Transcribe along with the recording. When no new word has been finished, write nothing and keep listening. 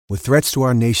With threats to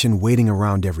our nation waiting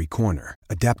around every corner,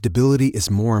 adaptability is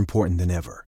more important than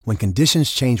ever. When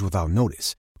conditions change without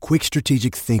notice, quick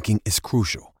strategic thinking is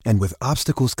crucial. And with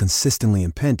obstacles consistently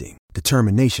impending,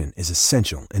 determination is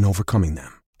essential in overcoming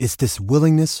them. It's this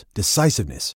willingness,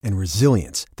 decisiveness, and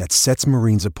resilience that sets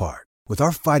Marines apart. With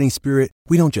our fighting spirit,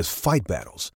 we don't just fight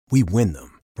battles, we win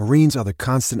them. Marines are the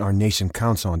constant our nation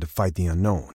counts on to fight the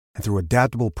unknown. And through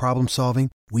adaptable problem solving,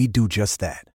 we do just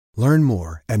that. Learn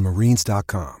more at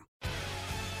marines.com.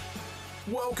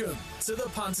 Welcome to the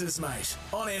Punters, mate,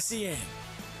 on SEN.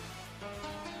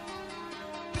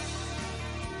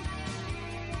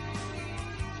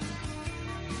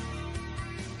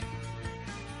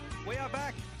 We are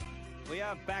back. We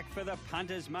are back for the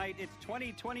Punters, mate. It's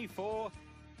 2024.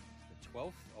 It's the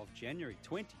 12th of January,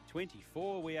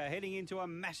 2024. We are heading into a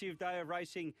massive day of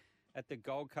racing at the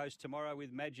Gold Coast tomorrow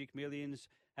with Magic Millions.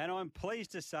 And I'm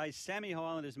pleased to say Sammy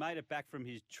Hyland has made it back from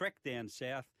his trek down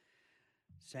south.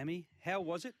 Sammy, how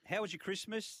was it? How was your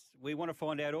Christmas? We want to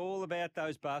find out all about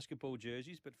those basketball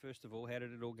jerseys, but first of all, how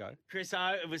did it all go? Chris,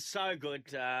 it was so good.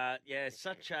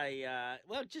 Such a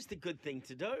just a good thing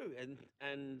to do,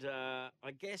 and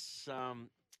I guess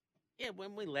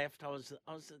when we left, I was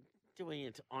doing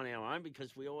it on our own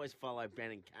because we always follow Ben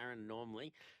and Karen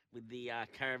normally with the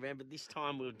caravan, but this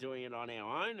time we were doing it on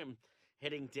our own and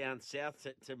heading down south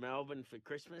to Melbourne for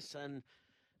Christmas. And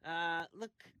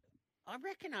look, I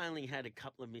reckon I only had a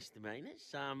couple of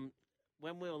misdemeanors.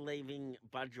 When we were leaving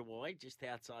Budgewoi, just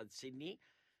outside Sydney,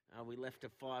 we left at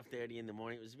 5:30 in the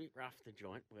morning. It was a bit rough, the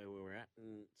joint where we were at,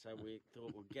 and so we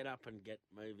thought we'd get up and get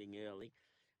moving early.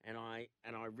 And I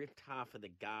ripped half of the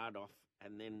guard off,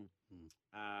 and then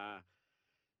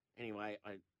anyway,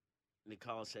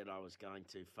 Nicole said I was going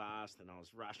too fast and I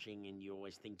was rushing, and you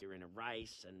always think you're in a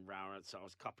race, and so I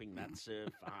was copping that serve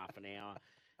for half an hour.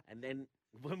 And then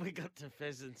when we got to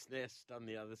Pheasant's Nest on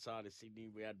the other side of Sydney,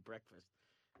 we had breakfast,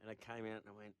 and I came out and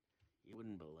I went, you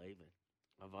wouldn't believe it.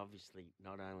 I've obviously,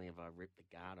 not only have I ripped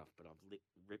the guard off, but I've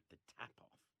ripped the tap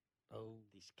off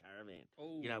this caravan.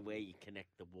 Oh. You know, where you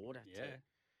connect the water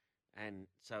to. And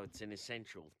so it's an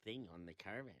essential thing on the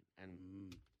caravan.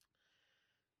 And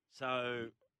so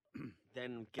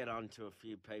then get on to a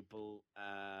few people,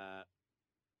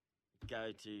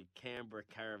 go to Canberra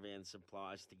Caravan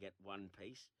Supplies to get one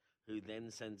piece, who then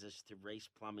sends us to Reese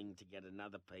Plumbing to get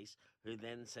another piece, who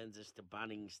then sends us to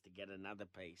Bunnings to get another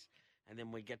piece. And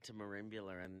then we get to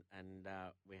Merimbula, and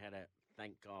we had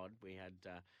thank God, we had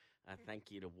a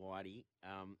thank you to Whitey,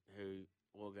 who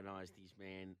organised his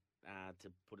man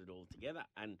to put it all together,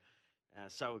 and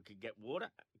so we could get water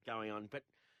going on. But,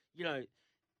 you know,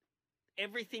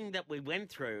 everything that we went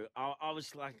through, I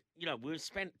was like, you know, we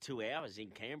spent 2 hours in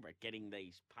Canberra getting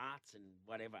these parts and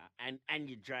whatever, and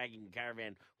you're dragging a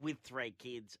caravan with 3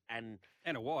 kids and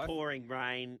a wife, pouring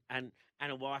rain, and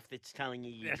a wife that's telling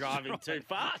you you're driving too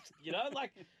fast. You know,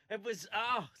 like it was.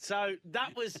 So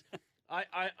that was,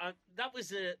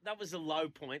 that was a low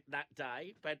point that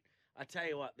day. But I tell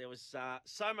you what, there was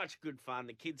so much good fun.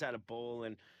 The kids had a ball,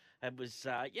 and it was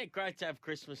great to have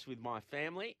Christmas with my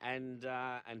family. And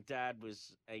Dad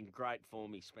was in great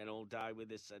form. He spent all day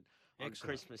with us on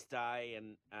Christmas Day,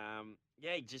 and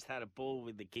he just had a ball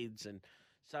with the kids. And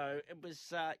so it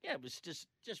was it was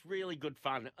just really good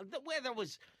fun. The weather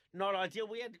was not ideal.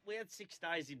 We had 6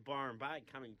 days in Byron Bay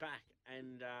coming back,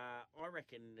 and I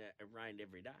reckon it rained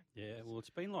every day. Yeah, well, it's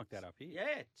been like that up here.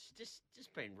 Yeah, it's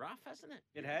just been rough, hasn't it?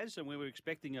 It has, and we were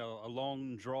expecting a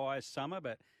long, dry summer,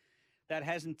 but that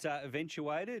hasn't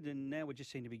eventuated, and now we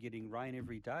just seem to be getting rain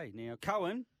every day. Now,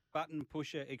 Cohen, button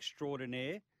pusher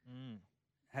extraordinaire,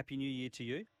 Happy New Year to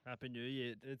you. Happy New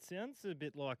Year. It sounds a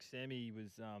bit like Sammy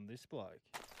was this bloke.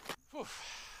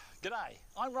 G'day,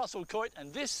 I'm Russell Coit,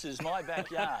 and this is my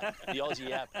backyard, the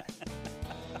Aussie app.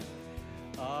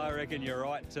 I reckon you're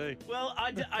right too. Well,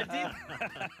 I did,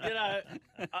 you know,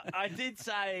 I did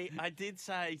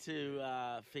say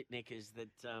to Fit Knickers that,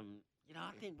 you know,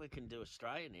 I think we can do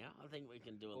Australia now. I think we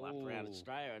can do a lap around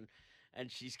Australia,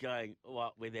 and she's going,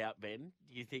 what, without Ben?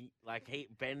 Do you think like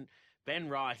Ben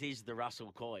Wright is the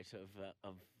Russell Coit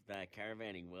of the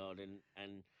caravanning world,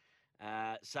 and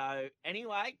so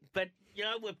anyway, but you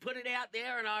know, we've put it out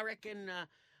there, and I reckon.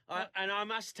 And I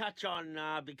must touch on,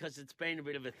 because it's been a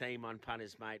bit of a theme on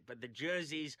Punters, mate, but the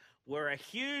jerseys were a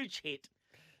huge hit.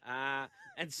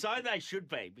 And so they should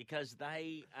be, because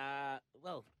they,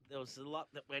 there was a lot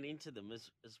that went into them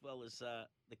as well as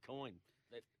the coin.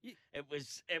 It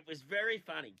was very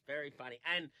funny, very funny.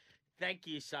 And thank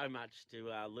you so much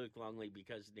to Luke Longley,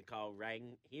 because Nicole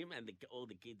rang him, and all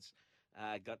the kids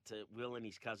Will and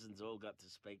his cousins all got to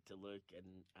speak to Luke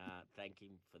and thank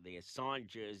him for their signed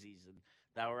jerseys and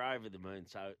they were over the moon.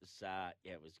 So it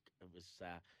was,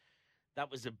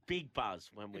 that was a big buzz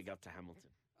when we got to Hamilton.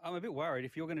 I'm a bit worried.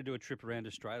 If you're going to do a trip around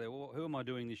Australia, who am I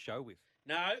doing this show with?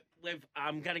 No,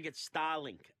 I'm going to get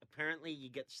Starlink. Apparently, you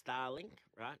get Starlink,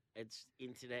 right? It's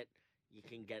internet you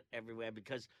can get everywhere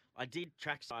because I did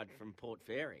trackside from Port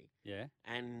Fairy. Yeah.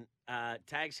 And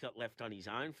Tags got left on his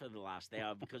own for the last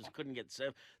hour because couldn't get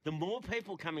served. The more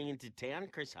people coming into town,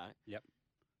 Chris, Yep.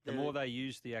 The more they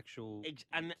use the actual...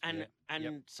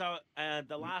 So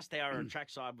the last hour of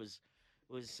trackside was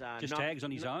just Tags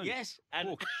on his own? Yes.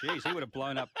 Oh, jeez, he would have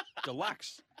blown up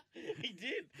deluxe.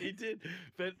 He did.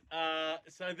 But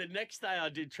so the next day I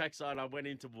did trackside, I went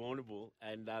into Warrnambool,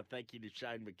 and thank you to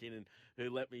Shane McKinnon who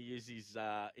let me use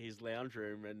his lounge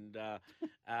room, and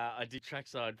I did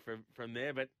trackside from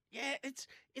there. But yeah,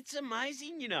 it's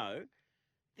amazing, you know,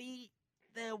 the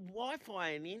Wi-Fi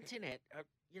and internet,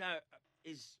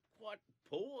 is quite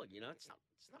poor. You know, it's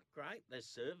not great, their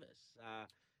service.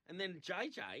 And then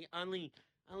JJ only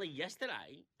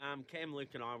yesterday, Cam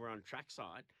Luke and I were on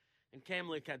trackside. And Cam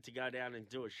Luke had to go down and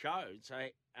do a show, so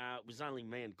it was only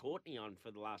me and Courtney on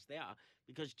for the last hour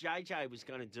because JJ was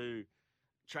going to do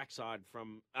trackside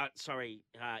from,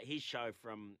 his show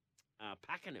from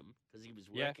Pakenham because he was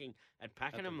working at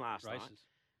Pakenham last night,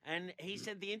 and he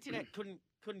said the internet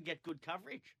couldn't get good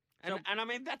coverage, and I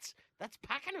mean that's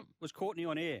Pakenham. Was Courtney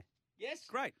on air? Yes,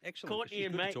 great, excellent. Courtney She's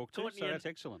and good me, to talk to, so that's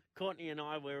excellent. Courtney and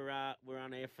I were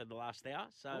on air for the last hour,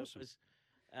 so awesome. It was,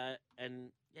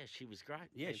 and yeah, she was great.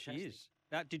 Yeah, fantastic. she is.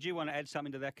 Did you want to add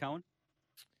something to that, Cohen?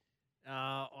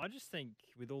 I just think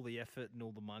with all the effort and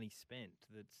all the money spent,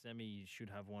 that Sammy should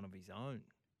have one of his own.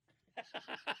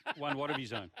 One what of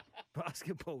his own?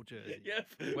 Basketball jersey.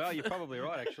 Yeah. Well, you're probably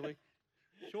right, actually.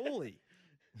 Surely.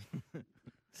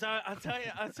 So I'll tell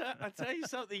you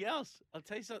something else. I'll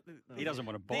tell you something. He doesn't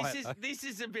want to buy it. This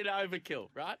is a bit overkill,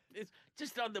 right? It's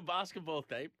just on the basketball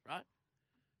theme, right?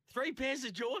 3 pairs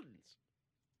of Jordans.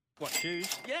 What,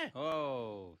 shoes? Yeah.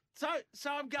 Oh. So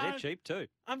I'm going. They're cheap too.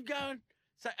 I'm going.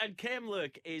 So and Cam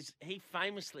Luke he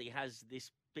famously has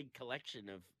this big collection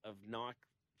of Nike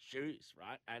shoes,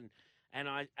 right? And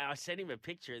I sent him a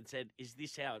picture and said, "Is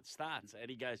this how it starts?" And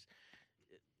he goes,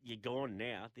 "You're gone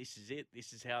now. This is it.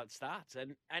 This is how it starts."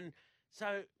 And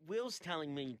so Will's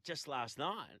telling me just last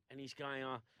night, and he's going,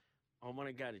 "Oh, I want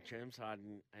to go to Chermside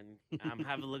and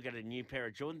have a look at a new pair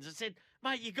of Jordans." I said,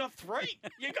 "Mate, you got 3.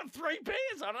 You got 3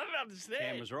 pairs. I don't understand."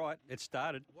 Cam was right. It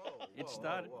started. It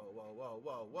started.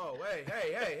 Whoa.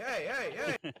 Hey.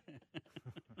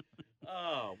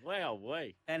 Oh, wow,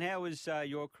 wait. And how was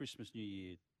your Christmas, New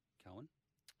Year, Cohen?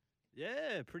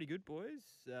 Yeah, pretty good, boys.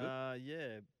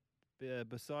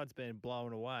 Besides being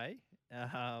blown away,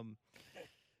 yeah,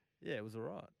 it was all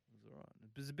right.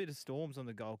 There's a bit of storms on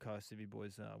the Gold Coast if you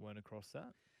boys weren't across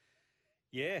that.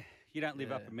 Yeah, you don't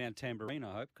live up in Mount Tamborine,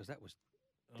 I hope, because that was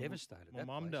devastated. My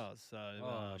mum does.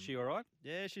 So, is she all right?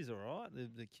 Yeah, she's all right.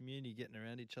 The community getting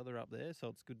around each other up there, so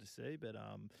it's good to see. But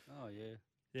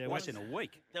yeah, twice in a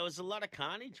week. There was a lot of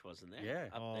carnage, wasn't there? Yeah,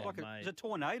 up there. It was a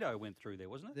tornado went through there,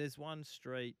 wasn't it? There's one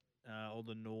street on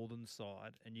the northern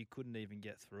side, and you couldn't even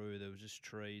get through. There was just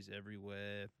trees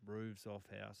everywhere, roofs off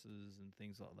houses, and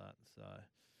things like that. So.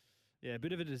 Yeah, a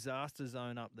bit of a disaster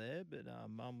zone up there, but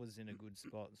Mum was in a good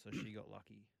spot, so she got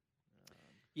lucky.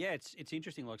 Yeah, it's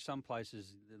interesting. Like some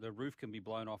places, the roof can be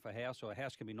blown off a house, or a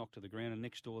house can be knocked to the ground, and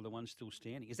next door the one's still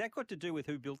standing. Is that got to do with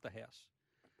who built the house?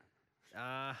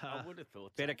 I would have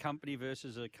thought better company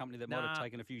versus a company that might have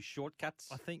taken a few shortcuts.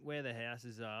 I think where the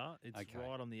houses are, it's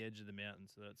right on the edge of the mountain,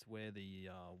 so that's where the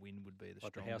wind would be the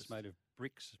strongest. Like the house made of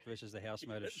bricks versus the house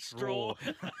made of straw.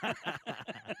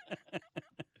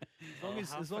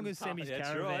 As long as Sammy's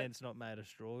caravan's not made of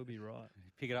straw, he'll be right.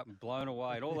 Pick it up and blown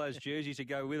away, and all those jerseys to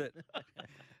go with it.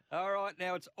 All right,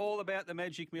 now it's all about the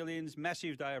Magic Millions.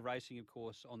 Massive day of racing, of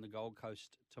course, on the Gold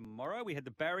Coast tomorrow. We had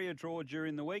the barrier draw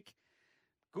during the week.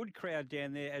 Good crowd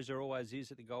down there, as there always is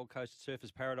at the Gold Coast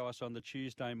Surfers Paradise on the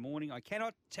Tuesday morning. I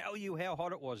cannot tell you how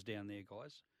hot it was down there,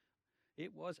 guys.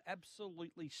 It was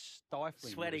absolutely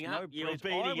stifling. Sweating up. You were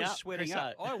beating up. I was sweating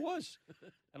up. I was.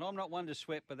 And I'm not one to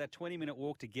sweat, but that 20-minute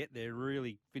walk to get there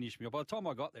really finished me off. By the time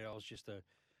I got there, I was just I'd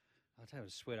have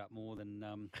to sweat up more than,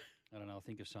 I don't know, I'll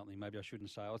think of something. Maybe I shouldn't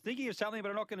say. I was thinking of something, but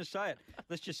I'm not going to say it.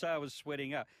 Let's just say I was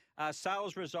sweating up.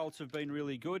 Sales results have been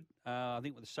really good. I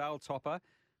think with the sale topper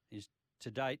is, to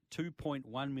date,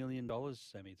 $2.1 million,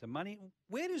 Sammy. The money,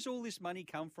 where does all this money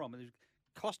come from? There's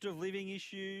cost of living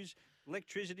issues,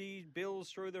 electricity bills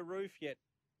through the roof, yet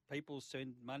people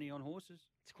spend money on horses.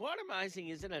 It's quite amazing,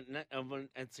 isn't it?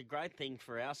 It's a great thing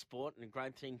for our sport and a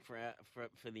great thing for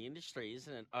the industry,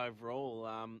 isn't it?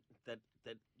 Overall, that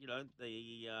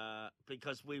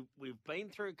because we've been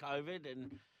through COVID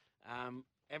and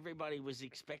everybody was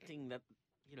expecting that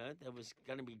there was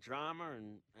going to be drama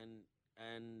and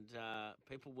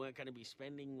people weren't going to be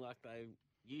spending like they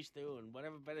used to and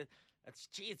whatever. But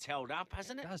it's held up,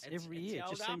 hasn't it? It does every year. It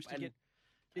just seems to get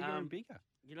bigger and bigger.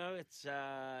 It's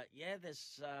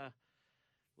there's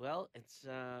it's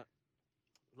a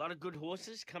lot of good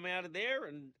horses come out of there,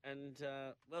 and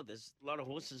there's a lot of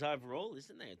horses overall,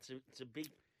 isn't there? It's a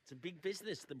big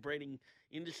business, the breeding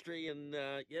industry, and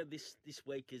this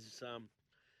week is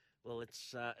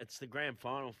it's the grand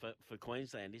final for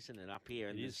Queensland, isn't it? Up here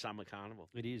in the Summer Carnival.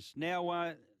 It is. Now,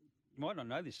 you might not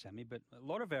know this, Sammy, but a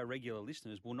lot of our regular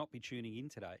listeners will not be tuning in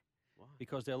today. Why?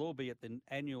 Because they'll all be at the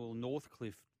annual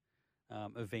Northcliffe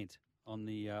event on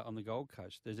the Gold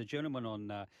Coast. There's a gentleman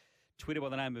on Twitter by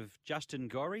the name of Justin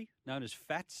Gorry, known as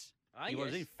Fats. He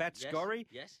was in Fats Gorry.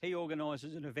 Yes. He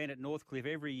organises an event at Northcliffe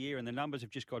every year, and the numbers have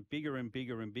just got bigger and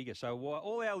bigger and bigger. So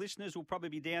all our listeners will probably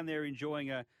be down there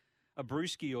enjoying a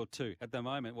brewski or two at the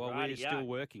moment while we're still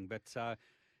working. But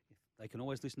they can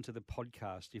always listen to the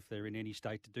podcast if they're in any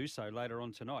state to do so later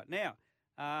on tonight. Now,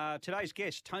 today's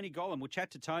guest, Tony Gollan. We'll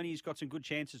chat to Tony. He's got some good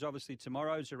chances, obviously,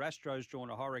 tomorrow. Zarastro's drawn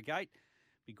a horror gate.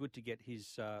 Be good to get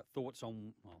his thoughts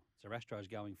on, Zarastro's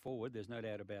going forward. There's no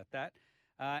doubt about that.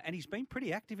 And he's been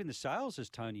pretty active in the sales as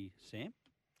Tony, Sam.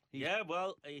 He's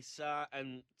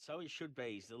and so he should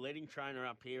be. He's the leading trainer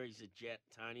up here. He's a jet,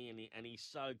 Tony, and he's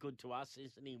so good to us,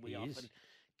 isn't he? We often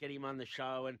get him on the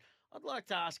show, and I'd like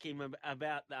to ask him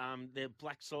about the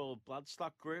Black Soil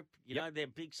Bloodstock group. You know, they're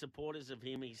big supporters of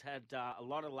him. He's had a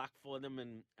lot of luck for them,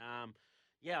 and I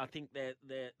think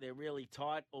they're really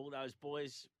tight. All those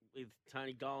boys with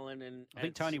Tony Gollan, and I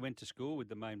think Tony went to school with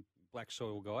the main Black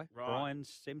Soil guy, Brian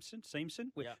Simpson,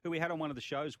 who we had on one of the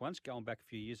shows once, going back a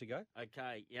few years ago.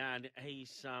 Okay, yeah, and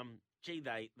he's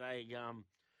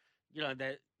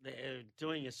they're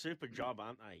doing a super job,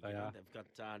 aren't they? They are. They've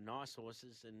got nice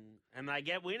horses, and they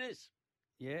get winners.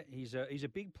 Yeah, he's a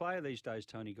big player these days,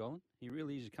 Tony Gollan. He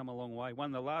really has come a long way.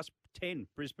 Won the last 10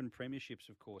 Brisbane premierships,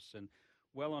 of course, and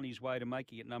well on his way to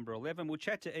making it number 11. We'll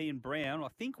chat to Ian Brown. I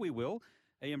think we will.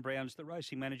 Ian Brown's the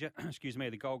racing manager, of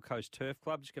the Gold Coast Turf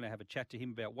Club. Just going to have a chat to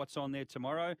him about what's on there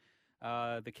tomorrow.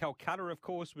 The Calcutta, of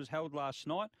course, was held last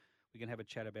night. We can have a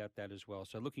chat about that as well.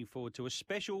 So looking forward to a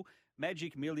special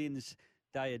Magic Millions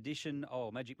Day edition,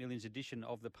 Magic Millions edition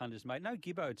of the Punters, mate. No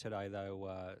Gibbo today,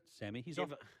 though, Sammy. He's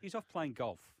off playing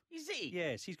golf. Is he?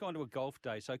 Yes, he's gone to a golf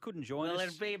day, so couldn't join us. Well,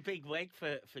 it'll be a big week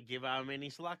for Gibbo. I mean,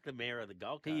 he's like the mayor of the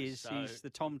Gold Coast. He is. So. He's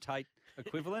the Tom Tate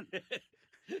equivalent.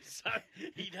 So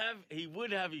he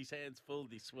would have his hands full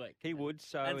this week. He would.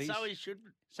 So he should.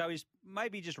 So he's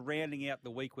maybe just rounding out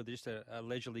the week with just a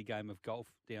leisurely game of golf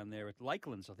down there at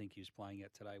Lakelands. I think he was playing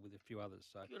at today with a few others.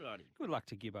 So good on him. Good luck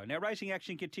to Gibbo. Now racing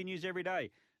action continues every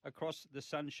day across the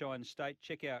Sunshine State.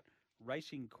 Check out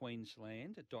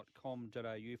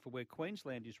racingqueensland.com.au for where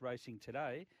Queensland is racing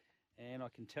today. And I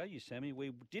can tell you, Sammy,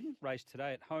 we didn't race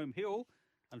today at Home Hill.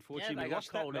 Unfortunately, we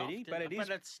lost that meeting, but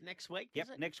it's next week.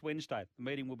 Yep, next Wednesday. The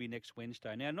meeting will be next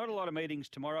Wednesday. Now, not a lot of meetings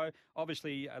tomorrow.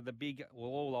 Obviously,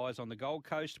 all eyes on the Gold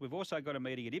Coast. We've also got a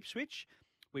meeting at Ipswich.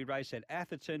 We race at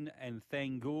Atherton and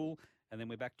Thangool, and then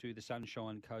we're back to the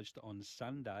Sunshine Coast on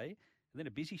Sunday. And then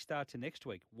a busy start to next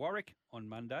week. Warwick on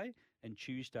Monday and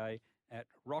Tuesday at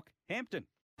Rockhampton.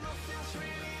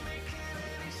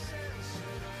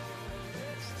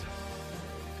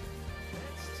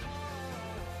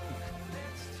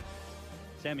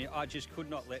 Sammy, I just could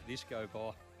not let this go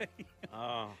by.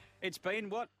 It's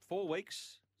been, 4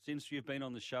 weeks since you've been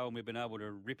on the show and we've been able to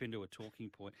rip into a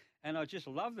talking point. And I just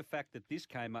love the fact that this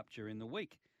came up during the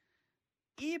week.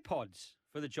 Earpods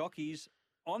for the jockeys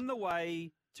on the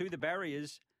way to the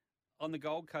barriers on the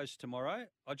Gold Coast tomorrow.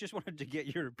 I just wanted to get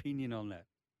your opinion on that.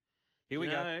 Here we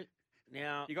go.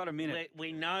 Now, you got a minute.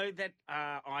 We know that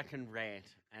I can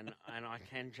rant and I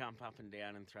can jump up and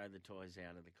down and throw the toys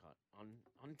out of the cot on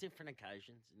different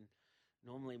occasions. And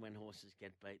normally when horses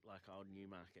get beat, like old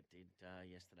Newmarket did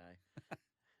yesterday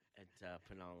at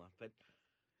Penola. But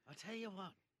I tell you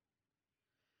what,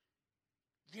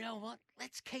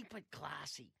 let's keep it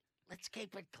classy. Let's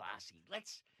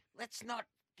not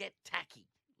get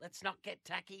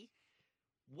tacky.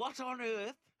 What on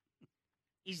earth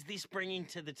is this bringing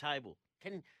to the table?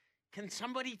 Can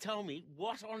somebody tell me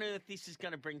what on earth this is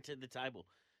going to bring to the table?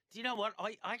 Do you know what?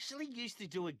 I actually used to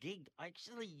do a gig.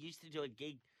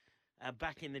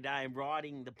 back in the day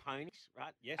riding the ponies,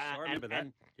 right? Yes, I remember that.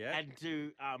 Yeah. And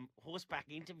do horseback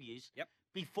interviews Yep.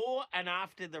 before and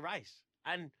after the race.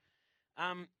 And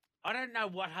I don't know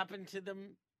what happened to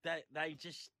them. They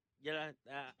just,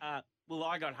 well,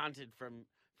 I got hunted from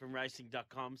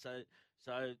racing.com,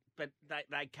 but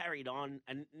they carried on,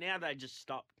 and now they just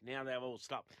stopped. Now they've all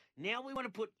stopped. Now we want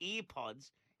to put ear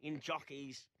pods in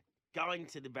jockeys going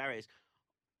to the barriers.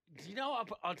 Do you know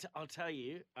what I'll tell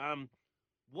you?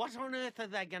 What on earth are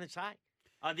they going to say?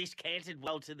 Oh, this cantered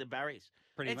well to the barriers.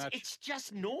 Pretty much. It's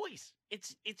just noise.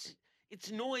 It's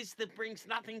noise that brings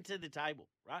nothing to the table,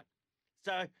 right?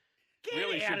 So get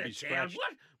Really out should be of town. scratched.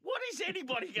 What is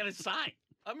anybody going to say?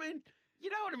 I mean, you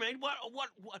know what I mean?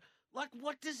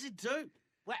 What does it do?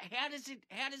 How does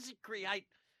it create?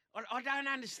 I don't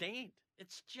understand. It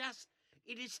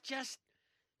is just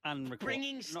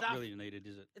bringing stuff. Not really needed,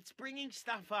 is it? It's bringing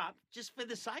stuff up just for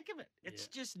the sake of it. It's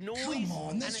just noise. Come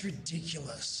on, that's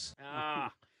ridiculous. I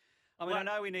mean, I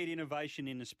know we need innovation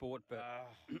in the sport, but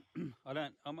I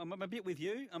don't. I'm a bit with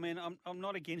you. I mean, I'm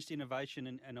not against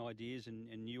innovation and ideas and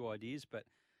new ideas, but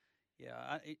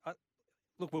yeah,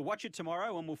 look, we'll watch it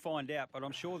tomorrow and we'll find out. But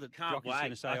I'm sure that Jockey's going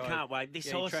to say, I can't wait.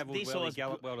 This horse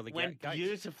galloped well to the went gates.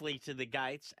 beautifully to the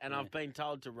gates, and I've been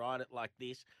told to ride it like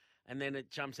this. And then it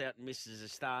jumps out and misses a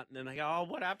start, and then they go, "Oh,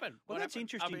 what happened?" Well, that's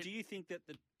interesting. I mean, do you think that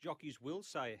the jockeys will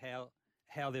say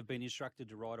how they've been instructed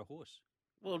to ride a horse?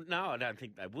 well, no, I don't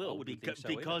think they will, I wouldn't think so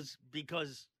either.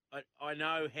 because I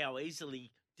know how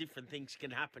easily different things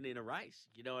can happen in a race.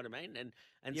 You know what I mean? And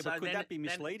Yeah, so but could then that be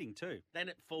misleading too? Then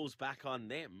it falls back on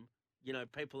them. You know,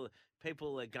 people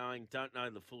are going, don't know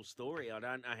the full story. I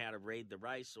don't know how to read the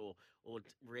race or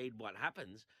read what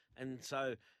happens, and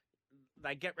so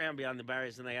they get round behind the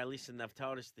barriers and they go, listen, they've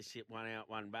told us to sit one out,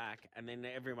 one back, and then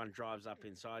everyone drives up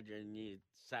inside you and you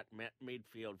sat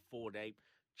midfield 4 deep,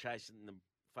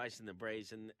 facing the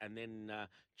breeze and then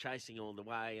chasing all the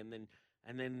way, and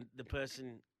then the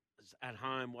person at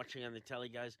home watching on the telly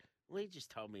goes, well, he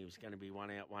just told me he was going to be one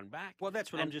out, one back. Well,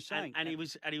 that's what I'm just saying. And he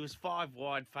was 5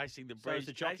 wide facing the breeze. So is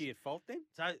the jockey at fault then?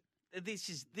 So this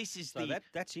is So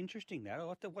that's interesting. That I'll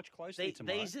have to watch closely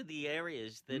tomorrow. These are the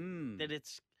areas that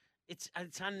it's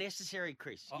unnecessary,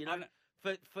 Chris. You know,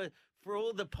 for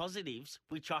all the positives,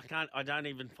 which I don't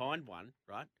even find one,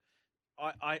 right?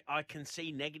 I can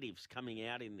see negatives coming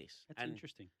out in this. That's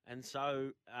interesting. And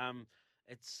so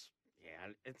it's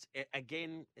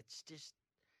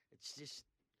just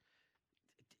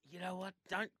you know what?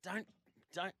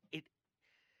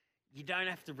 You don't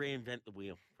have to reinvent the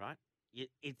wheel, right? It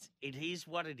is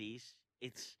what it is.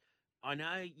 I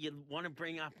know you want to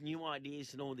bring up new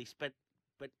ideas and all this, but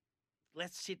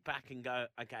let's sit back and go,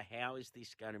 okay, how is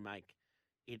this going to make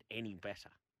it any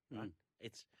better? Right?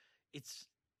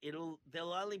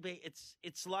 There'll only be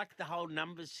it's like the whole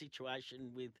numbers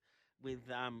situation with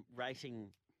rating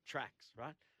tracks,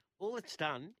 right? All it's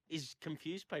done is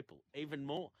confuse people even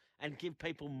more and give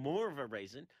people more of a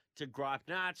reason to gripe.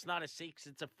 No, it's not a 6,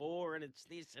 it's a 4, and it's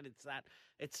this and it's that.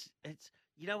 It's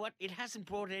you know what? It hasn't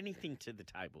brought anything to the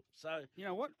table. So you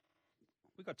know what?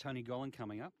 We've got Tony Gollan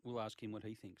coming up. We'll ask him what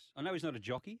he thinks. I know he's not a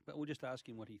jockey, but we'll just ask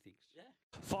him what he thinks. yeah.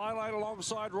 Hyland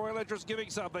alongside Royal Interest giving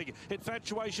something.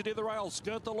 Infatuation in the rail.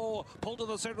 Skirt the Law. Pulled to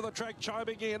the centre of the track.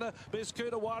 Chiming in. Miss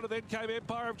Kuda wide, and then came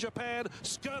Empire of Japan.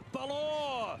 Skirt the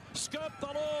Law. Skirt the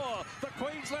Law. The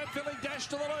Queensland filling dash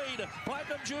to the lead.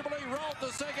 Platinum Jubilee rolled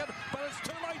the second, but it's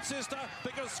too late, sister,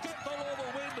 because Skirt the Law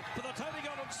will win for the Tony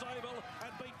Gollan stable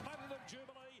and beat Platinum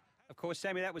Jubilee. Of course,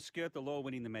 Sammy, that was Skirt the Law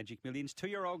winning the Magic Millions.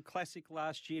 2-year-old classic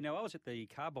last year. Now, I was at the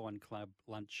Carbine Club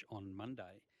lunch on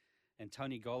Monday, and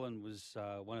Tony Gollan was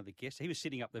one of the guests. He was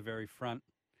sitting up the very front,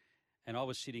 and I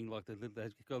was sitting like they've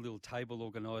got a little table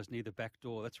organised near the back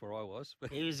door. That's where I was.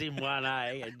 He was in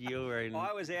 1A and you were in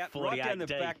I was out right down the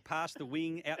back, past the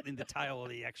wing, out in the tail of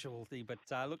the actual thing. But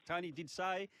look, Tony did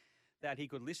say that he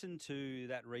could listen to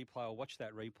that replay or watch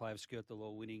that replay of Skirt the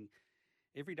Law winning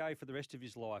every day for the rest of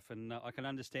his life. And I can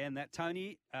understand that.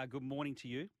 Tony, good morning to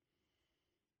you.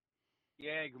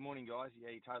 Yeah, good morning, guys.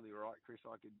 Yeah, you're totally right, Chris.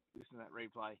 I could listen to that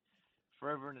replay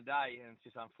forever and a day, and it's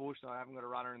just unfortunate I haven't got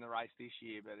a runner in the race this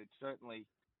year, but it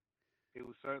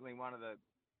was certainly one of the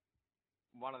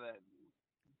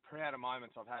prouder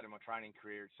moments I've had in my training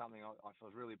career. It's something I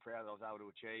was really proud that I was able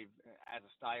to achieve as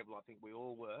a stable. I think we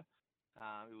all were.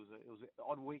 It was an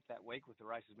odd week that week with the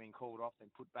races being called off,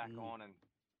 then put back on, and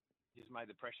just made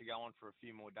the pressure go on for a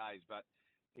few more days. But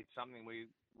it's something we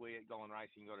at Gollan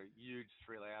Racing got a huge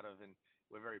thrill out of, and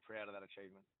we're very proud of that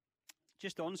achievement.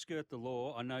 Just on Skirt the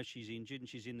Law, I know she's injured and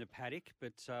she's in the paddock,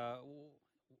 but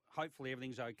hopefully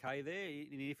everything's okay there.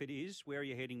 And if it is, where are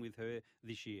you heading with her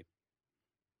this year?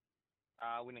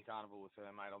 Winter Carnival with her,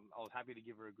 mate. I was happy to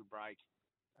give her a good break.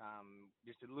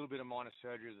 Just a little bit of minor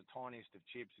surgery, the tiniest of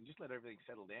chips, and just let everything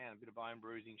settle down. A bit of bone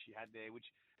bruising she had there, which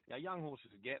young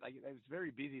horses get. It's very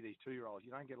busy, these 2-year-olds.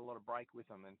 You don't get a lot of break with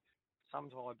them, and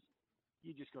sometimes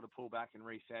you just got to pull back and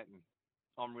reset. And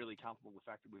I'm really comfortable with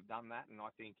the fact that we've done that, and I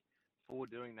think for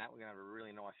doing that, we're going to have a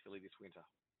really nice filly this winter.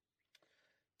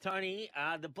 Tony,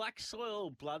 the Black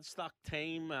Soil Bloodstock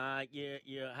team,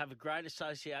 you have a great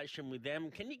association with them.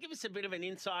 Can you give us a bit of an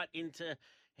insight into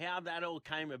how that all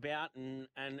came about? And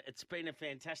it's been a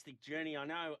fantastic journey. I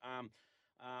know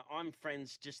I'm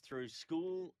friends just through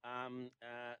school,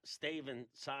 Steve and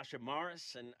Sasha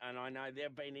Morris, and I know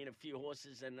they've been in a few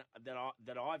horses and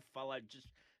that I've followed just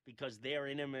because they're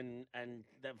in them and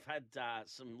they've had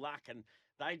some luck and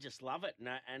they just love it.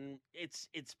 And it's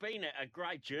been a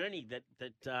great journey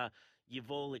that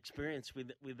you've all experienced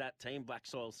with that team, Black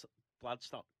Soil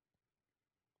Bloodstock.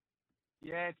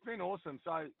 Yeah, it's been awesome.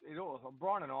 So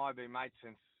Brian and I have been mates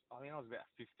since, I think I was about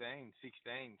 15,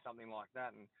 16, something like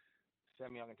that. And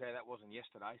Sammy, I can tell you that wasn't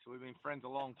yesterday. So we've been friends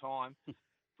a long time.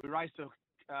 We raced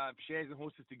shares and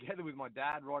horses together with my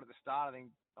dad right at the start. I think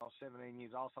I was 17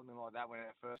 years old, something like that, when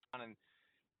I first won.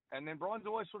 And then Brian's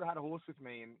always sort of had a horse with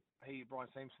me. And Brian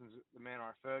Simpson's the man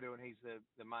I refer to, and he's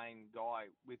the main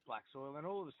guy with Black Soil. And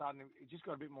all of a sudden, it just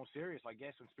got a bit more serious, I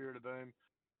guess, when Spirit of Boom.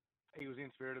 He was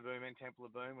in Spirit of Boom and Temple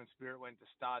of Boom when Spirit went to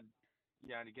stud,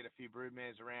 to get a few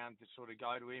broodmares around to sort of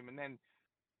go to him. And then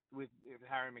with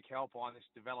Harry McAlpine, this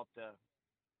developed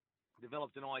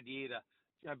an idea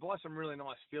to, buy some really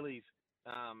nice fillies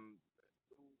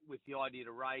with the idea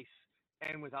to race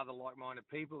and with other like-minded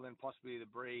people, then possibly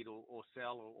the breed or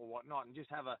sell or whatnot, and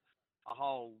just have a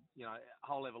whole,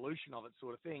 whole evolution of it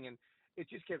sort of thing. And it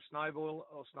just kept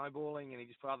snowballing, and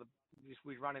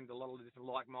we'd run into a lot of different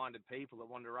like-minded people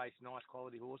that wanted to race nice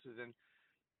quality horses. And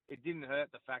it didn't hurt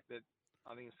the fact that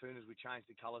I think as soon as we changed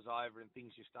the colours over and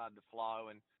things just started to flow,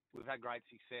 and we've had great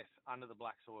success under the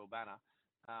Black Soil banner,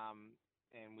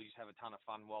 and we just have a ton of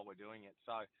fun while we're doing it.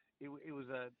 So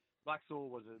Black Soil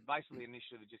was basically an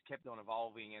initiative that just kept on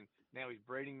evolving, and now he's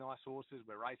breeding nice horses,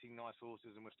 we're racing nice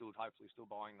horses, and we're hopefully still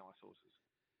buying nice horses.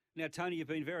 Now, Tony, you've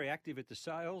been very active at the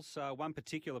sales. One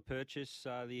particular purchase,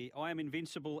 the I Am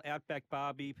Invincible Outback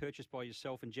Barbie, purchased by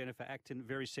yourself and Jennifer Acton.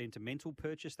 Very sentimental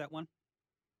purchase, that one.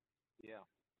 Yeah.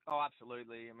 Oh,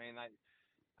 absolutely. I mean,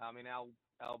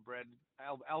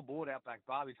 Al bought Outback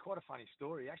Barbie. It's quite a funny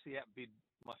story. He actually outbid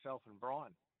myself and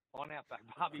Brian on Outback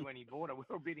Barbie when he bought it. We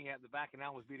were bidding out the back and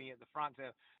Al was bidding at the front. So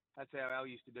that's how Al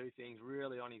used to do things,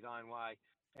 really on his own way.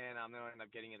 And then I ended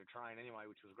up getting it a train anyway,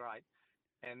 which was great.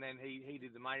 And then he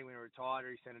did the mating when he retired.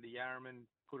 He sent it to Yarraman,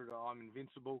 put it on I'm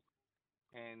Invincible.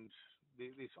 And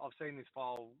I've seen this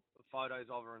file, photos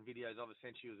of her and videos of her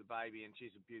since she was a baby, and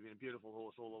she's been a beautiful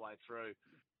horse all the way through.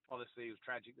 Obviously, it was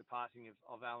tragic, the passing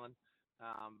of Alan.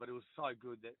 But it was so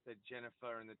good that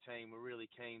Jennifer and the team were really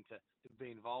keen to be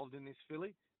involved in this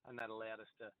filly, and that allowed us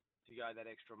to go that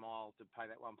extra mile to pay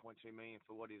that $1.2 million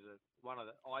for what is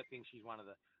I think she's one of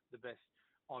the best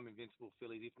I'm Invincible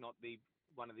fillies, if not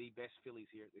one of the best fillies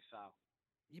here at this sale.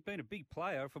 You've been a big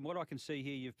player. From what I can see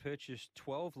here, you've purchased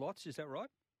 12 lots. Is that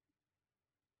right?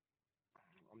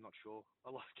 I'm not sure.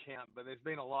 I lost count, but there's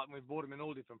been a lot, and we've bought them in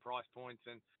all different price points.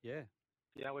 And yeah,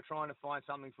 we're trying to find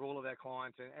something for all of our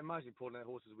clients, and most importantly,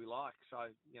 the horses we like. So,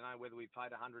 whether we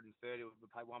paid 130 or we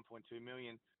paid 1.2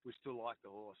 million, we still like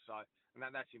the horse. So, and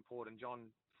that's important.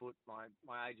 John Foote, my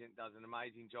agent, does an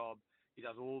amazing job. He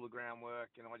does all the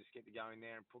groundwork, and I just get to go in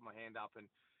there and put my hand up and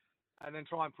then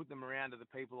try and put them around to the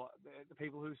people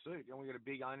who suit. And we've got a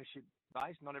big ownership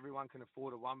base. Not everyone can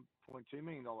afford a $1.2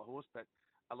 million horse, but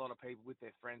a lot of people with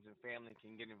their friends and family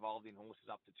can get involved in horses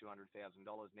up to $200,000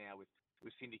 now with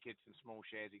syndicates and small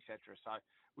shares, etc. So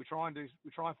we try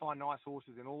and find nice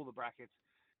horses in all the brackets,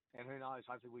 and who knows,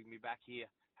 hopefully we can be back here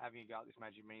having a go at this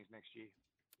Magic Millions next year.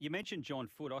 You mentioned John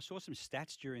Foote. I saw some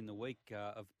stats during the week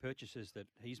of purchases that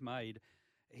he's made.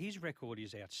 His record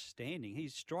is outstanding.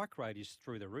 His strike rate is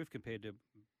through the roof compared to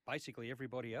basically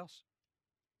everybody else.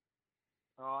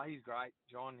 Oh, he's great,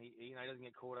 John. He doesn't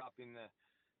get caught up in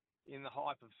the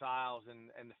hype of sales and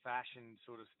the fashion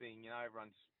sort of thing.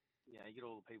 Everyone's you get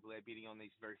all the people there bidding on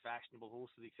these very fashionable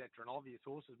horses, etc., and obvious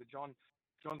horses. But John's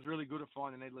really good at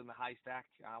finding the needle in the haystack.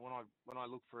 When I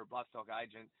looked for a bloodstock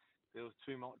agent, there was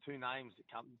two names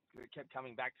that kept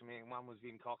coming back to me, and one was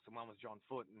Vin Cox and one was John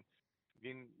Foote. And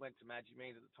Vin went to Magic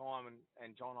Millions at the time,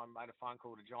 and John, I made a phone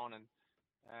call to John, and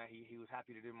he was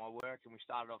happy to do my work, and we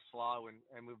started off slow,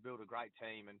 and we've built a great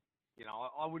team. And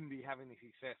I wouldn't be having the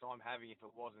success I'm having if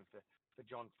it wasn't for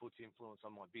John Foote's influence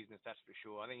on my business. That's for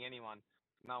sure. I think anyone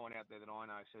no one out there that I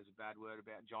know says a bad word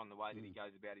about John, the way that he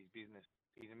goes about his business.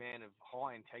 He's a man of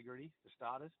high integrity, for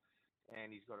starters, and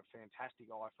he's got a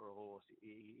fantastic eye for a horse.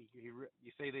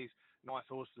 You see these nice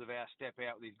horses of ours step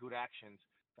out with these good actions.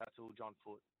 That's all John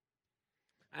Foote.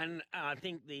 And I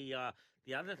think the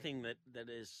other thing that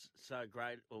is so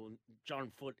great, or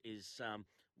John Foote is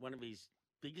one of his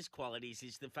biggest qualities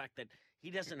is the fact that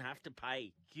he doesn't have to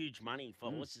pay huge money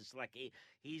for horses. Like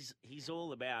he's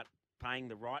all about paying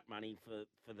the right money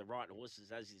for the right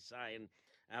horses, as you say.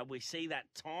 And we see that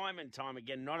time and time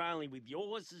again, not only with your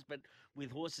horses, but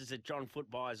with horses that John Foote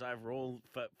buys overall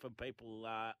for people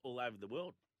all over the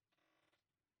world.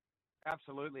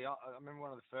 Absolutely. I remember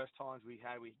one of the first times we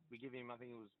give him, I think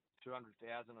it was 200,000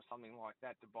 or something like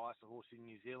that to buy us a horse in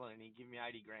New Zealand, and he'd give me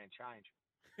 80 grand change.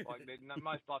 Like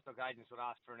most bloodstock agents would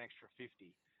ask for an extra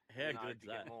 50. How good's to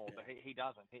get that? more, but he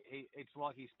doesn't. It's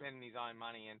like he's spending his own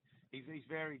money, and he's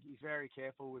very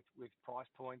careful with price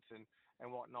points and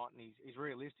whatnot, and he's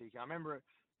realistic. I remember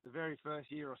the very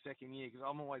first year or second year, because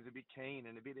I'm always a bit keen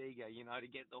and a bit eager, to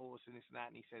get the horse and this and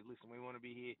that. And he said, "Listen, we want to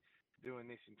be here doing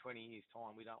this in 20 years'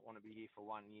 time. We don't want to be here for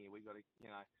 1 year. We've got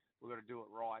to do it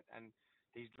right." And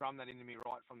he's drummed that into me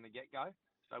right from the get-go.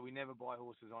 So we never buy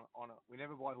horses on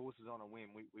a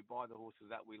whim. We buy the horses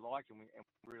that we like, and we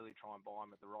really try and buy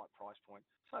them at the right price point,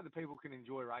 so that people can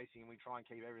enjoy racing. And we try and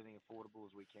keep everything affordable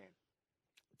as we can.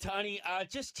 Tony,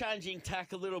 just changing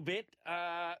tack a little bit.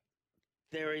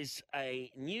 There is a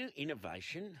new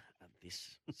innovation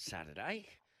this Saturday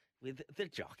with the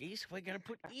jockeys. We're going to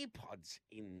put earpods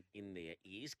in their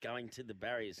ears going to the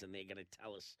barriers, and they're going to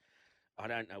tell us, I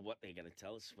don't know what they're going to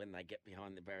tell us when they get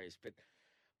behind the barriers, but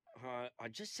I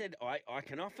just said I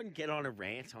can often get on a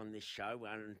rant on this show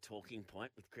on Talking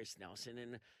Point with Chris Nelson,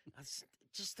 and I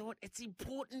just thought it's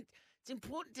important. It's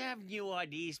important to have new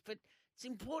ideas, but it's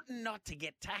important not to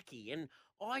get tacky. And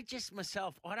I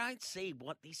don't see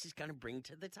what this is going to bring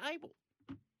to the table.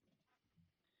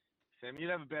 Sam, you'd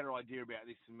have a better idea about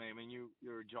this than me. I mean,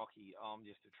 you're a jockey. I'm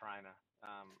just a trainer.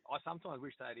 I sometimes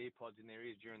wish they had earpods in their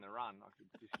ears during the run. I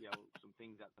could just yell some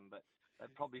things at them, but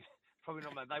they'd probably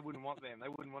not. They wouldn't want them. They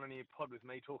wouldn't want an earpod with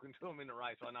me talking to them in a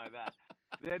race. I know that.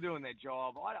 They're doing their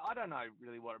job. I don't know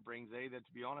really what it brings either,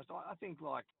 to be honest. I think,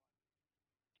 like,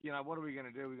 what are we going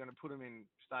to do? We're going to put them in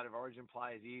state of origin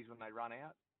players' ears when they run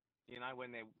out.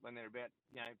 When they're about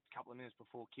a couple of minutes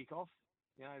before kickoff.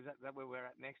 Is that where we're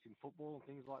at next in football and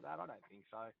things like that? I don't think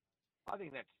so. I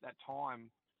think that's that time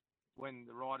when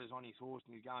the rider's on his horse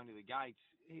and he's going to the gates.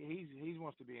 He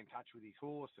wants to be in touch with his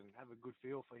horse and have a good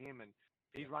feel for him, and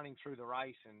he's running through the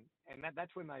race, and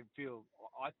that's when they feel.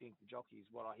 I think the jockeys,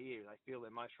 what I hear, they feel they're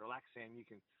most relaxed. Sam, you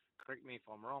can correct me if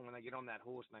I'm wrong. When they get on that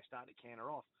horse and they start to canter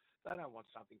off, they don't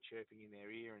want something chirping in their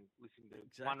ear and listening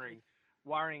to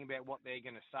worrying about what they're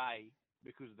going to say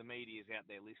because the media's out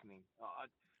there listening.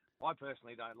 I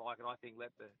personally don't like it. I think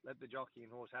let the jockey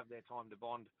and horse have their time to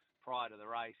bond prior to the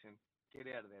race and get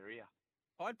out of their ear.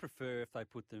 I'd prefer if they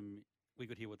put them. We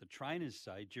could hear what the trainers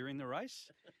say during the race,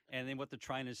 and then what the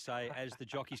trainers say as the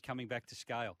jockey's coming back to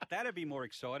scale. That'd be more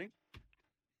exciting,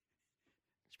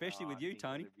 especially with you,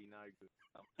 Tony. That'd be no good.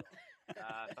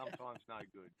 Sometimes no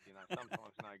good.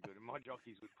 Sometimes no good. And my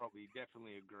jockeys would probably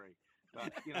definitely agree. But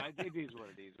it is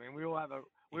what it is. I mean, we all have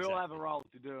a role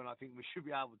to do, and I think we should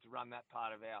be able to run that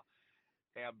part of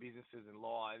our businesses and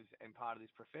lives and part of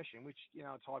this profession, which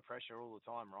it's high pressure all the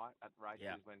time, right? At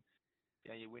races when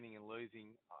you're winning and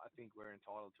losing, I think we're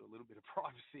entitled to a little bit of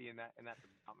privacy in that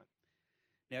department.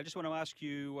 Now, I just want to ask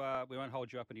you, we won't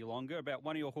hold you up any longer, about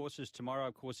one of your horses tomorrow,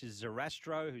 of course, is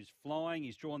Zarastro, who's flying.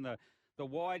 He's drawn the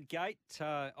wide gate.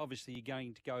 Obviously, you're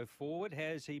going to go forward.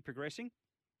 How's he progressing?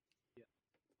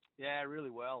 Yeah, really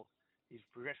well. He's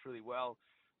progressed really well.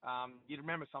 You'd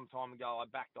remember some time ago I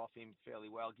backed off him fairly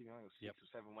well, giving him 6 or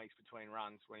 7 weeks between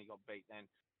runs when he got beat. Then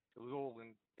it was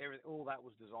all that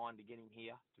was designed to get him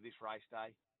here to this race day.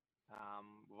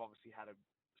 We've obviously had a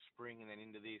spring and then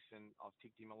into this, and I've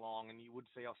ticked him along. And you would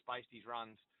see I've spaced his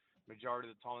runs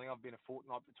majority of the time. I think I've been a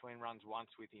fortnight between runs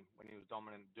once with him when he was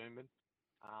dominant at Doomben.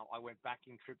 I went back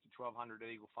in trip to 1200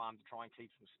 at Eagle Farm to try and keep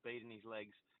some speed in his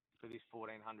legs for this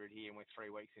 1400 here, and we're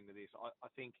 3 weeks into this. I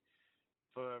think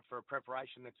for a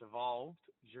preparation that's evolved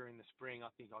during the spring, I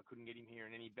think I couldn't get him here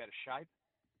in any better shape.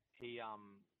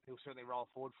 He'll certainly roll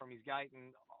forward from his gate,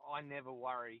 and I never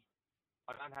worry.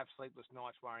 I don't have sleepless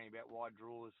nights worrying about wide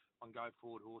draws on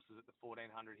go-forward horses at the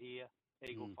 1400 here,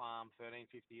 Eagle Farm,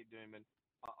 1350 at Doomben.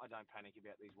 I don't panic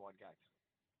about these wide gates.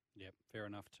 Yep, fair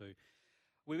enough too.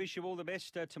 We wish you all the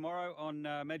best tomorrow on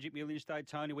Magic Millions Day,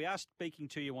 Tony. We are speaking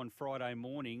to you on Friday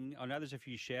morning. I know there's a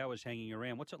few showers hanging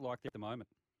around. What's it like there at the moment?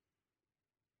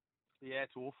 Yeah,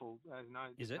 it's awful. Is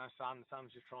There's it? no sun. The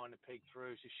sun's just trying to peek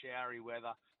through. It's just showery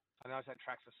weather. I noticed that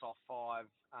track's a soft 5.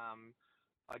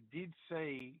 I did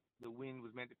see the wind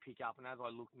was meant to pick up, and as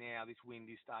I look now, this wind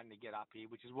is starting to get up here,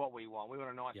 which is what we want. We want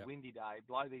a nice windy day,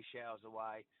 blow these showers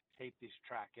away, keep this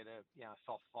track at a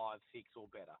soft 5, 6 or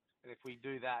better. And if we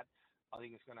do that, I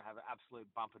think it's going to have an absolute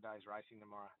bumper day's racing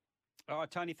tomorrow. All right,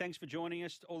 Tony, thanks for joining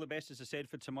us. All the best, as I said,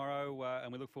 for tomorrow,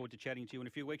 and we look forward to chatting to you in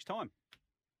a few weeks' time.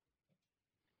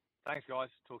 Thanks, guys.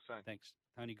 Talk soon. Thanks.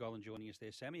 Tony Gollan joining us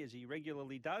there, Sammy, as he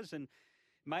regularly does, and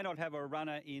may not have a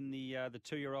runner in the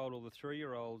 2-year-old or the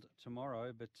 3-year-old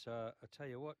tomorrow, but I tell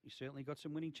you what, you certainly got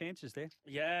some winning chances there.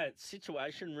 Yeah,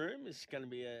 Situation Room is going to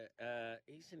be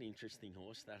he's an interesting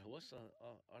horse, that horse.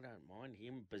 I don't mind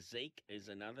him. Bazik is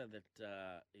another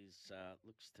that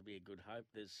looks to be a good hope.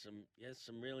 There's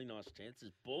some really nice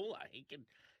chances. Baller,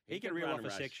 he can reel run off a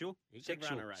race. sexual. He can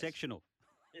run a race. Sectional.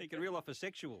 He can reel off a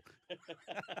sexual.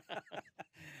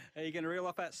 He can reel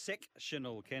off a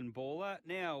sectional, Ken Baller.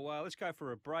 Now, let's go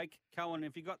for a break. Cohen,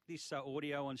 have you got this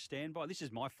audio on standby? This is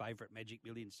my favourite Magic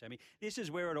Millions, Sammy. This is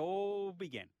where it all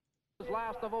began.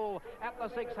 Last of all, at the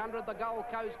 600, the Gold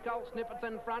Coast Colt Snippets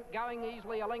in front, going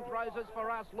easily. A length Roses for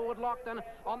us. Lord Lockton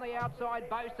on the outside,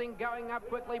 boasting, going up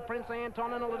quickly. Prince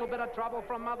Anton in a little bit of trouble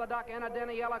from Mother Duck. Anna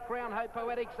Daniela, Crown Hope,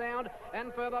 Poetic Sound. And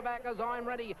further back as I'm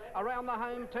ready. Around the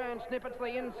home turn, Snippets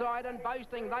the inside and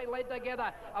boasting. They led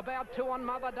together. About 2 on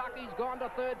Mother Duck. He's gone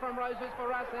to 3rd from Roses for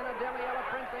us. Anna Daniela,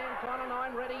 Prince Anton, and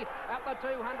I'm ready. At the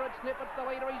 200, Snippets the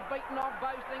leader. He's beaten off,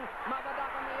 boasting. Mother Duck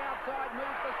on the outside,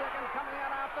 moves to 2nd, coming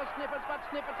out after Snippets. But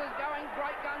Snippets is going,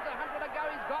 great guns, 100 to go,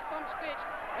 he's got them stitched,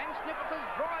 and Snippets is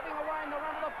driving away in the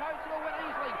run of the post, will win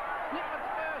easily. Snippets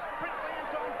first, Prince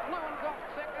Anton, Fluen's off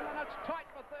 2nd, and it's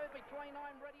tight for 3rd between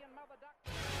I'm Ready and Mother Duck.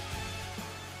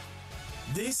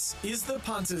 This is the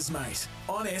Punters, mate,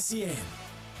 on SEN.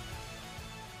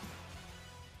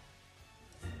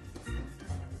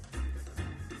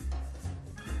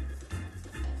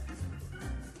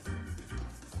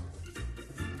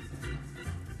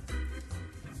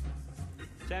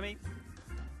 Sammy,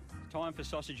 time for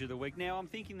Sausage of the Week. Now, I'm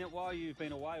thinking that while you've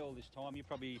been away all this time, you're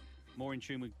probably more in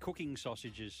tune with cooking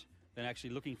sausages than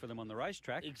actually looking for them on the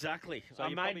racetrack. Exactly. So I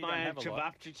you made probably don't my own have a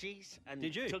lot. cevapcicis and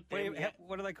Did you? took What, them.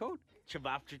 what are they called?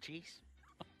 Cevapcicis.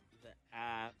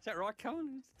 Is that right,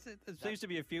 Cohen? There seems to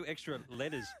be a few extra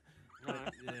letters. No,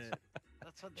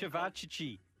 that's what they're called.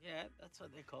 Cevachichi. Yeah, that's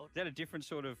what they're called. Is that a different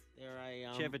sort of They're a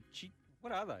ceviche?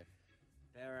 What are they?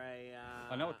 They're a.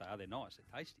 I know what they are. They're nice.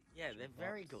 They're tasty. Yeah, they're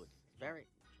very good. They're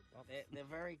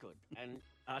very good. And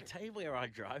I'll tell you where I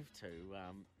drove to.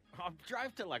 I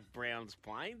drove to like Browns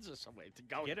Plains or somewhere to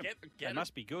go Get and 'em. get They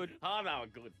must be good. Oh, they were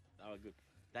good.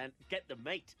 Then get the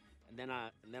meat, and then I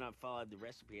followed the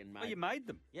recipe and made. Oh, you made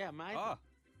them? Yeah, I made Oh,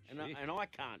 them. gee. And I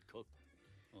can't cook.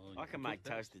 Well, I you can cook make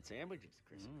those. toasted sandwiches,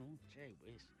 Chris. Mm. Gee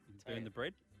whiz. Burn the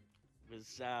bread? It was,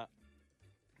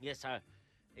 so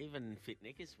even Fit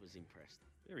Nickers was impressed.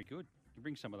 Very good. You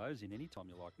bring some of those in any time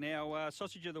you like. Now,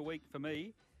 Sausage of the Week for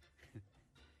me,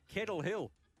 Kettle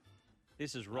Hill.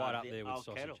 This is right up the there with old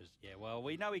sausages. Kettle. Yeah, well,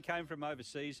 we know he came from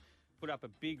overseas, put up a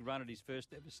big run at his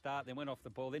first ever start, then went off the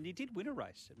ball. Then he did win a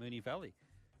race at Moonee Valley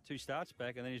 2 starts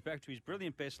back, and then he's back to his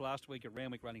brilliant best last week at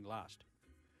Randwick running last.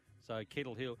 So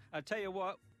Kettle Hill. I tell you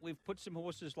what, we've put some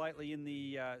horses lately in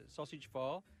the sausage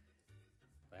file.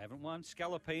 They haven't won.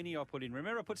 Scalapini I put in.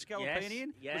 Remember I put Scalapini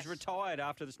in? yes. Was retired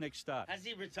after this next start. Has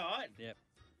he retired? Yep.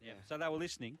 Yeah. So they were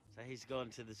listening. So he's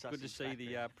gone to the sausage Good to see factory.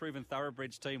 the Proven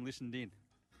Thoroughbreds team listened in.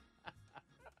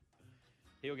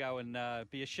 He'll go and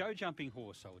be a show jumping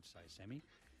horse, I would say, Sammy.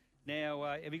 Now,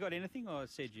 have you got anything? I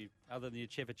said you other than your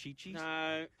Cevachichis? No,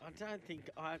 I don't think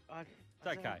I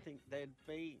okay. don't think there'd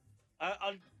be.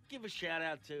 I'll give a shout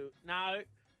out to. No,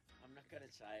 I'm not going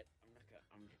to say it.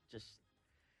 I'm just.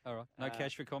 All right. No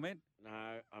cash for comment? No,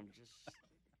 I'm just.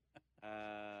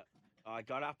 I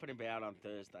got up and about on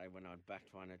Thursday when I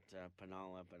backed one at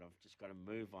Penola, but I've just got to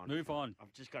move on. Move on.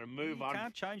 I've just got to move You on.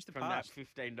 can't change the from past. that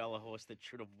 $15 horse that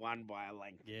should have won by a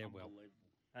length. Yeah, well.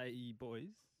 Hey, boys.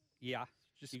 Yeah.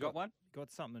 Just You got one?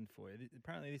 Got something for you.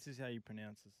 Apparently, this is how you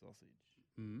pronounce the sausage.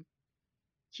 Mm.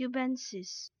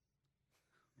 Cubensis.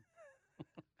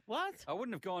 What? I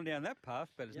wouldn't have gone down that path,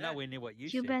 but it's Yeah. nowhere near what you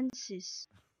Cubensis.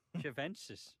 said.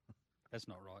 Chevensis. That's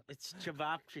not right. It's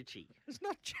Cevapcici. It's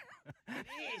not. It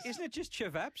is. Isn't it just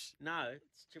Chevaps? No,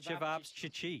 it's Chevaps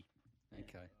Chichi.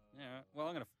 Okay. All right. Well,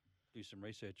 I'm going to do some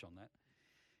research on that.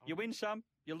 You win some,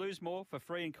 you lose more. For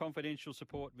free and confidential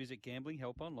support, visit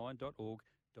gamblinghelponline.org.au.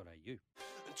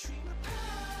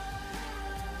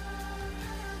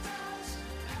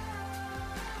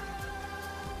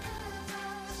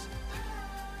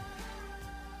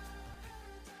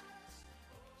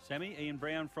 Sammy, Ian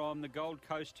Brown from the Gold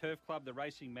Coast Turf Club, the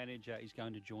racing manager, is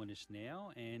going to join us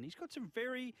now, and he's got some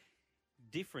very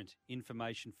different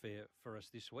information for us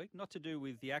this week, not to do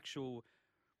with the actual,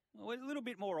 well, a little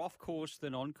bit more off course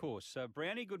than on course. So,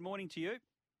 Brownie, good morning to you.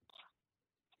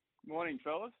 Morning,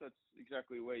 fellas. That's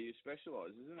exactly where you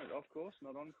specialise, isn't it? Off course,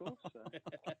 not on course. So.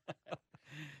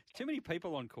 Too many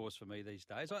people on course for me these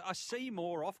days. I see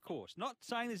more off course. Not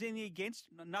saying there's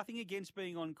nothing against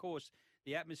being on course.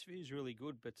 The atmosphere is really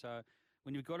good, but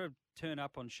when you've got to turn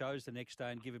up on shows the next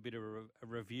day and give a bit of a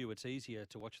review, it's easier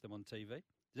to watch them on TV. Does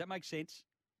that make sense?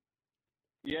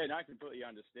 Yeah, no, I completely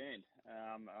understand.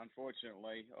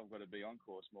 Unfortunately, I've got to be on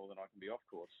course more than I can be off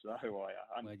course, so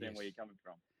I understand where you're coming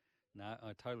from. No,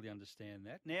 I totally understand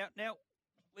that. Now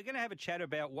we're going to have a chat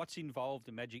about what's involved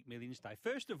in Magic Millions Day.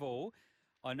 First of all,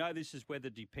 I know this is weather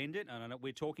dependent, and I know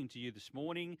we're talking to you this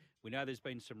morning. We know there's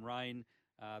been some rain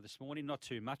this morning, not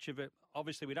too much of it.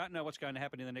 Obviously, we don't know what's going to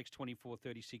happen in the next 24,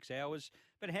 36 hours,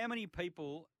 but how many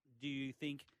people do you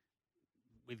think,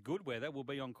 with good weather, will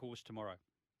be on course tomorrow?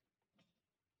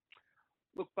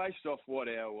 Look, based off what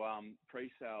our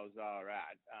pre-sales are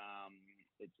at,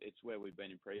 it's where we've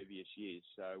been in previous years.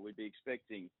 So we'd be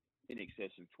expecting in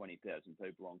excess of 20,000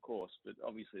 people on course, but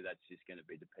obviously that's just going to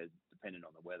be dependent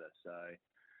on the weather. So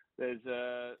there's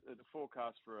a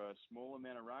forecast for a small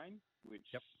amount of rain, which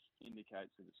indicates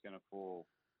that it's going to fall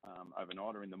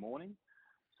overnight or in the morning.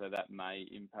 So that may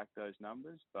impact those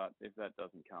numbers. But if that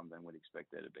doesn't come, then we'd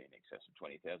expect there to be in excess of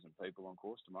 20,000 people on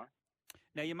course tomorrow.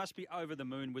 Now, you must be over the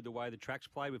moon with the way the track's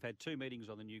play. We've had 2 meetings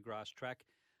on the new grass track.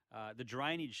 The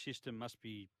drainage system must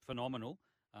be phenomenal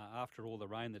after all the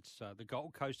rain that's the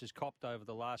Gold Coast has copped over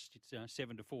the last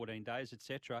 7 to 14 days,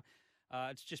 etc.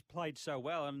 It's just played so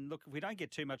well. And look, if we don't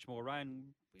get too much more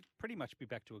rain, we'd pretty much be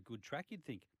back to a good track, you'd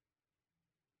think.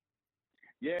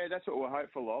 Yeah, that's what we're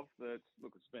hopeful of.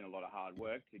 Look, it's been a lot of hard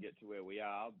work to get to where we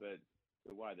are, but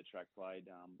the way the track played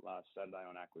last Saturday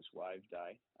on Aquas Wave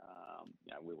Day,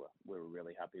 we were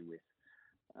really happy with.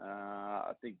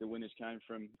 I think the winners came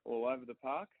from all over the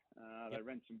park. They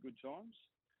ran some good times.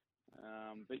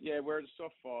 But yeah, we're at a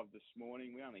soft 5 this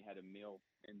morning. We only had a meal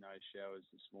in those showers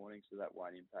this morning, so that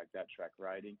won't impact that track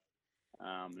rating.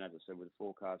 And as I said, with the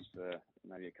forecast for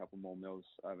maybe a couple more mils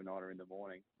overnight or in the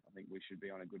morning, I think we should be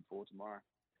on a good 4 tomorrow.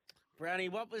 Brownie,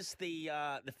 what was the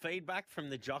feedback from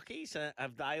the jockeys?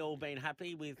 Have they all been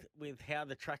happy with how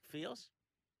the track feels?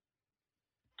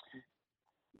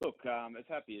 Look, as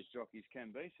happy as jockeys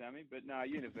can be, Sammy, but no,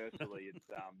 universally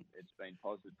it's been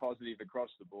positive across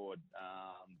the board.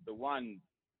 The one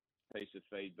piece of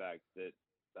feedback that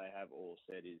they have all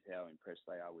said is how impressed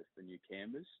they are with the new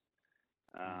cambers,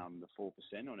 the 4%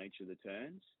 on each of the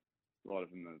turns. A lot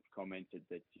of them have commented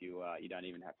that you don't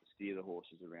even have to steer the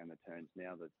horses around the turns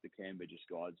now. That the camber just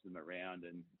guides them around,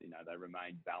 and they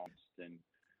remain balanced. And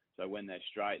so when they're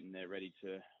straight and they're ready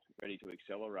to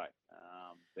accelerate.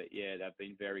 But yeah, they've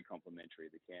been very complimentary,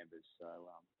 the cambers. So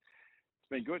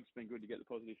it's been good. It's been good to get the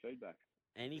positive feedback.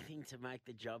 Anything to make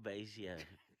the job easier,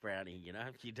 Brownie.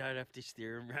 If you don't have to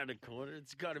steer them around a corner,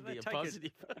 it's got to be a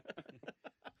positive.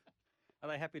 Are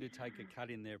they happy to take a cut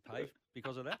in their pay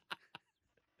because of that?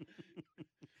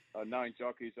 Knowing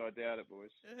jockeys, I doubt it,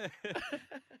 boys.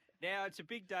 Now, it's a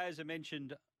big day, as I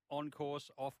mentioned, on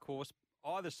course, off course,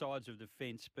 either sides of the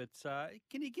fence. But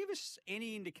can you give us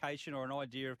any indication or an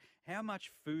idea of how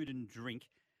much food and drink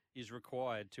is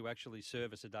required to actually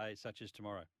service a day such as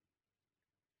tomorrow?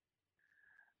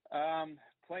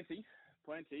 Plenty.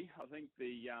 I think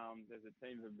there's a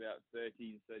team of about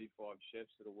 30, 35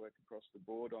 chefs that'll work across the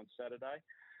board on Saturday.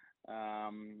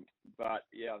 But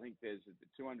yeah, I think there's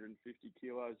 250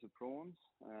 kilos of prawns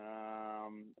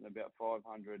and about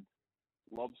 500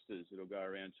 lobsters that'll go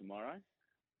around tomorrow,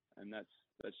 and that's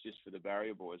just for the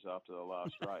barrier boys after the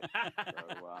last race.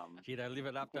 So, gee, they live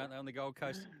it up, don't they, on the Gold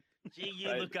Coast? Gee,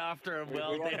 you look after them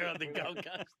well there on the Gold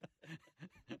Coast.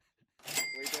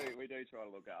 We do try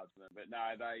to look after them, but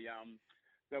no,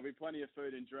 there'll be plenty of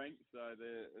food and drink. So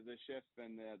the chef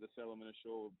and the cellarman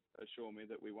assure me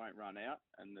that we won't run out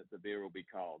and that the beer will be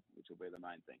cold, which will be the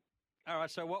main thing. All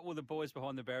right. So what will the boys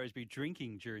behind the barriers be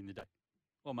drinking during the day,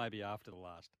 or maybe after the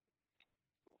last?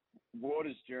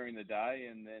 Waters during the day,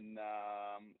 and then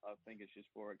I think it's just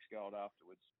Borex Gold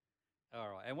afterwards. All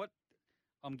right. And what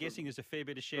I'm guessing is a fair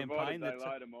bit of champagne. Provided they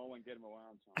load them all and get them away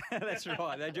on time. That's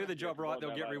right. They do the job right,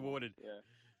 they'll get rewarded.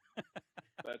 Yeah,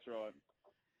 that's right.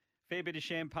 Fair bit of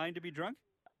champagne to be drunk?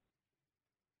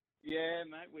 Yeah,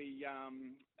 mate. We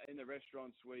in the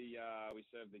restaurants we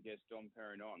serve the guests Dom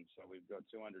Perignon, so we've got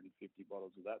 250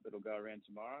 bottles of that'll go around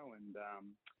tomorrow, and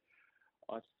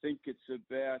I think it's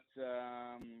about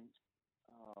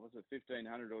was it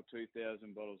 1,500 or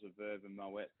 2,000 bottles of Verve and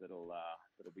Moet that'll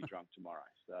be drunk tomorrow.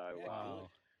 So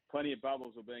plenty of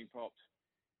bubbles are being popped.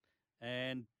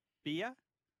 And beer,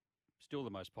 still the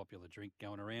most popular drink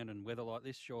going around in weather like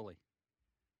this, surely.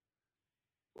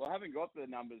 Well, I haven't got the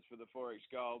numbers for the 4X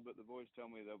Gold, but the boys tell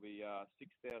me there'll be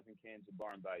 6,000 cans of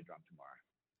Byron Bay drunk tomorrow.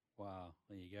 Wow,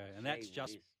 there you go. And that's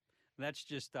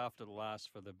just after the last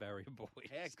for the Barrier Boys.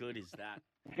 How good is that?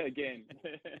 Again.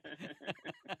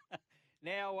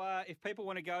 Now, if people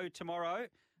want to go tomorrow,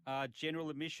 general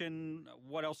admission,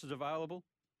 what else is available?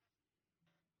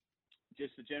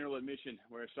 Just the general admission.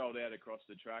 We're sold out across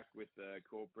the track with the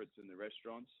corporates and the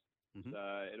restaurants. Mm-hmm. So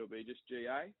it'll be just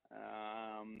GA.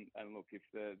 And look, if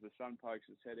the sun pokes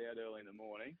its head out early in the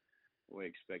morning, we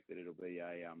expect that it'll be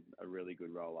a really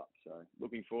good roll up. So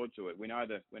looking forward to it. We know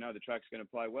the track's going to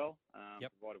play well,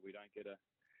 provided we don't get a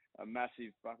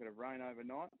massive bucket of rain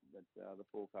overnight. But the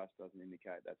forecast doesn't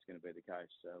indicate that's going to be the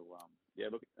case. So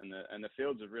look, and the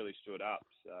fields have really stood up.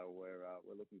 So we're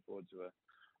looking forward to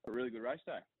a really good race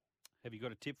day. Have you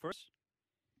got a tip for us?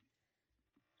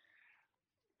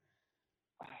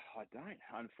 I don't.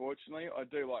 Unfortunately, I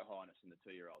do like Highness in the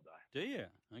 2-year-old day. Do you?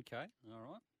 Okay. All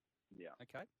right. Yeah.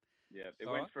 Okay. Yeah. It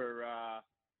went for.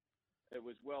 It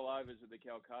was well overs at the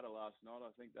Calcutta last night. I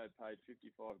think they paid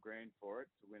 $55,000 for it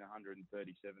to win $137,000.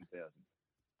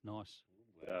 Nice.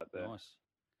 Nice.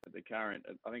 At the current,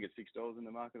 I think it's $6 in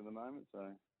the market at the moment.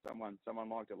 So someone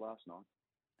liked it last night.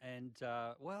 And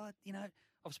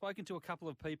I've spoken to a couple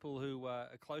of people who are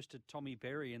close to Tommy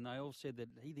Berry, and they all said that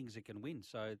he thinks it can win.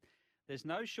 So there's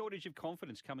no shortage of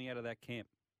confidence coming out of that camp.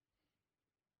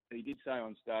 He did say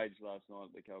on stage last night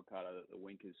at the Calcutta that the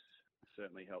winkers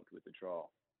certainly helped with the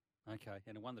trial. Okay,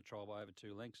 and it won the trial by over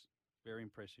 2 lengths. Very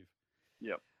impressive.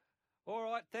 Yep. All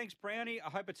right, thanks, Brownie. I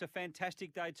hope it's a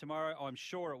fantastic day tomorrow. I'm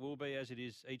sure it will be, as it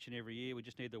is each and every year. We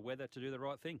just need the weather to do the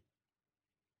right thing.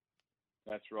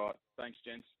 That's right. Thanks,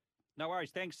 gents. No worries.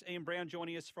 Thanks, Ian Brown,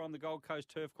 joining us from the Gold Coast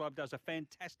Turf Club. Does a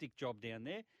fantastic job down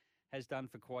there. Has done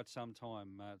for quite some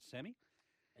time, Sammy.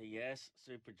 Yes,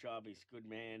 super job. He's a good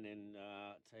man. And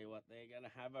tell you what, they're going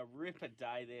to have a ripper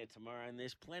day there tomorrow. And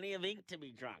there's plenty of ink to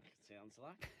be drunk, it sounds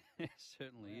like. It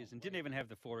certainly is. And didn't even have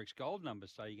the 4X Gold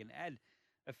numbers, so you can add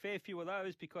a fair few of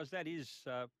those because that is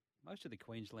most of the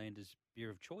Queenslanders'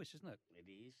 beer of choice, isn't it? It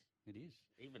is. It is.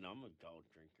 Even I'm a gold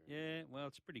drinker. Yeah, well,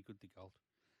 it's pretty good, the gold.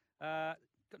 Got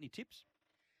any tips?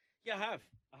 Yeah,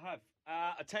 I have.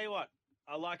 I tell you what,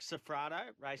 I like Safrado,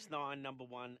 race 9, number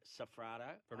 1,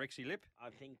 Safrado. For Rexy Lip?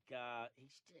 I think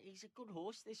he's a good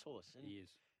horse, this horse. And, he is.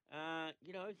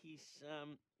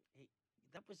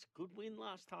 That was a good win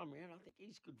last time around. I think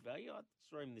he's good value. I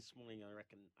saw him this morning, I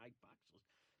reckon, $8 or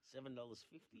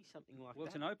 $7.50, something like that. Well,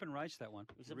 it's an open race, that one.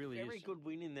 It was a really very good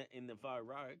win in the Vo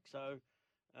Rogue. So,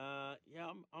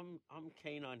 I'm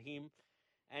keen on him.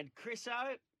 And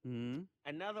Chriso,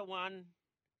 another one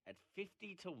at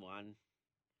 50 to 1.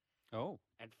 Oh.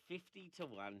 At 50 to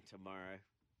 1 tomorrow.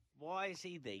 Why is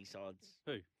he these odds?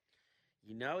 Who?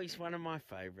 You know he's one of my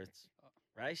favourites.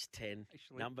 Race 10,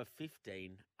 number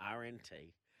 15,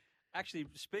 RNT. Actually,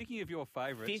 speaking of your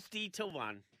favourites. 50 to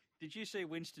 1. Did you see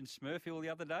Winston Smurfield the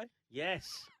other day?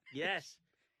 Yes.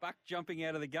 Buck jumping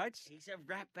out of the gates. He's a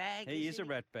rat bag. He is a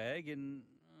rat bag, and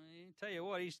I tell you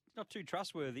what, he's not too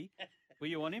trustworthy. Were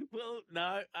you on him? Well,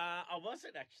 no, I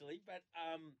wasn't actually, but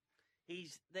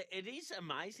it is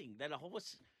amazing that a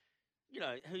horse,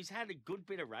 who's had a good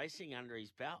bit of racing under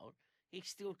his belt, he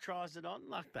still tries it on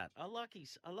like that. I like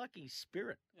his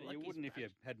spirit. Yeah, you wouldn't if you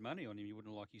had money on him. You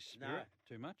wouldn't like his spirit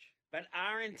too much. But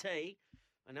RNT,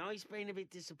 I know he's been a bit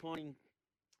disappointing.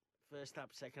 First up,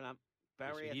 second up.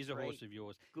 Barrier he's 3, a horse of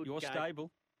yours. Good Your gate.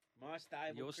 stable. My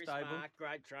stable. Your Chris stable. Mark,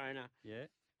 great trainer. Yeah.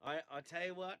 I tell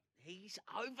you what, he's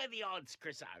over the odds,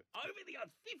 Chriso. Over the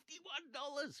odds,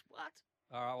 $51. What?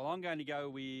 All right, well, I'm going to go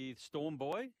with Storm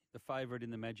Boy, the favourite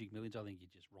in the Magic Millions. I think he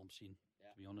just romps in,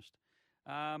 to be honest.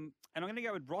 And I'm going to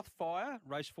go with Rothfire,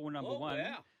 race 4, number 1.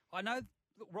 Wow. I know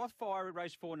Rothfire at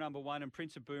race 4, number 1, and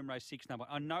Prince of Boom, race 6, number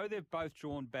 1. I know they've both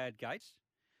drawn bad gates,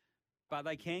 but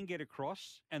they can get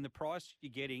across, and the price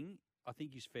you're getting, I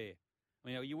think, is fair. I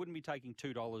mean, you wouldn't be taking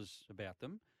 $2 about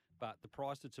them, but the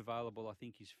price that's available, I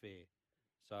think, is fair.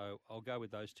 So I'll go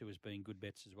with those two as being good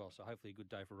bets as well. So hopefully a good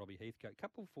day for Robbie Heathcote.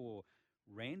 Couple for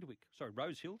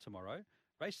Rose Hill tomorrow.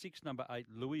 Race 6, number 8,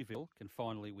 Louisville, can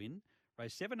finally win.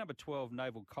 Race 7, number 12,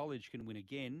 Naval College, can win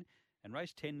again. And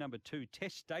race 10, number 2,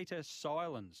 Testator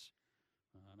Silence.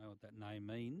 I don't know what that name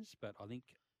means, but I think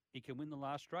he can win the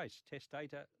last race.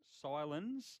 Testator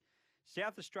Silence.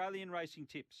 South Australian racing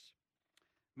tips.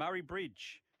 Murray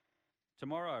Bridge.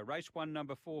 Tomorrow, race 1,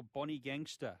 number 4, Bonnie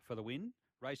Gangster for the win.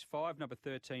 Race 5, number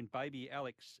 13, Baby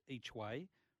Alex, each way.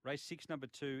 Race 6, number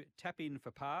 2, Tap In for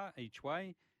Par, each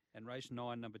way. And race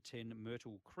 9, number 10,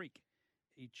 Myrtle Creek,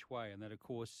 each way. And that, of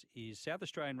course, is South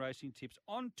Australian Racing Tips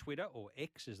on Twitter, or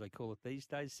X as they call it these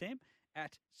days, Sam,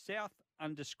 at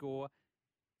South_Tips.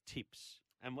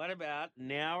 And what about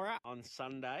Nowra on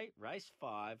Sunday, race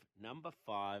 5, number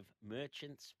 5,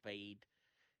 Merchant Speed.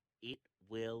 It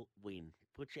will win.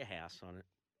 Put your house on it.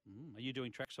 Are you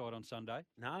doing trackside on Sunday?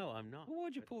 No, I'm not. Well,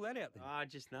 why'd you pull that out then? I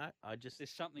just know.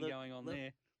 There's something going on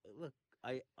there. Look,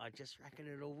 I just reckon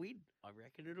it'll win. I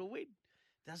reckon it'll win.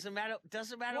 Doesn't matter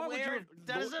Why would where you it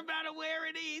doesn't matter where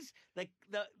it is.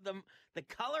 The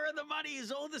colour of the money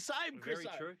is all the same, Chris.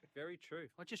 Very true. Very true.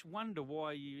 I just wonder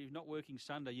why you're not working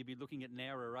Sunday. You'd be looking at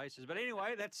Nowra races. But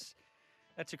anyway, that's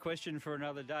a question for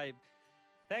another day.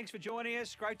 Thanks for joining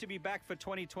us. Great to be back for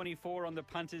 2024 on the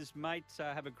Punters, mate.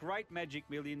 Have a great Magic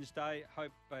Millions Day.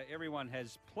 Hope everyone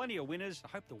has plenty of winners. I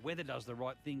hope the weather does the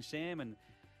right thing, Sam. And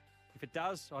if it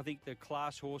does, I think the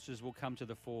class horses will come to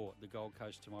the fore at the Gold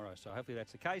Coast tomorrow. So hopefully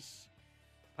that's the case.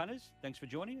 Punters, thanks for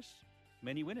joining us.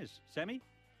 Many winners. Sammy,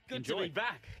 Good enjoy. to be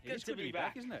back. It is good to be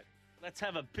back, isn't it? Let's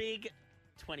have a big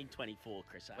 2024,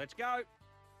 Chris. Let's go.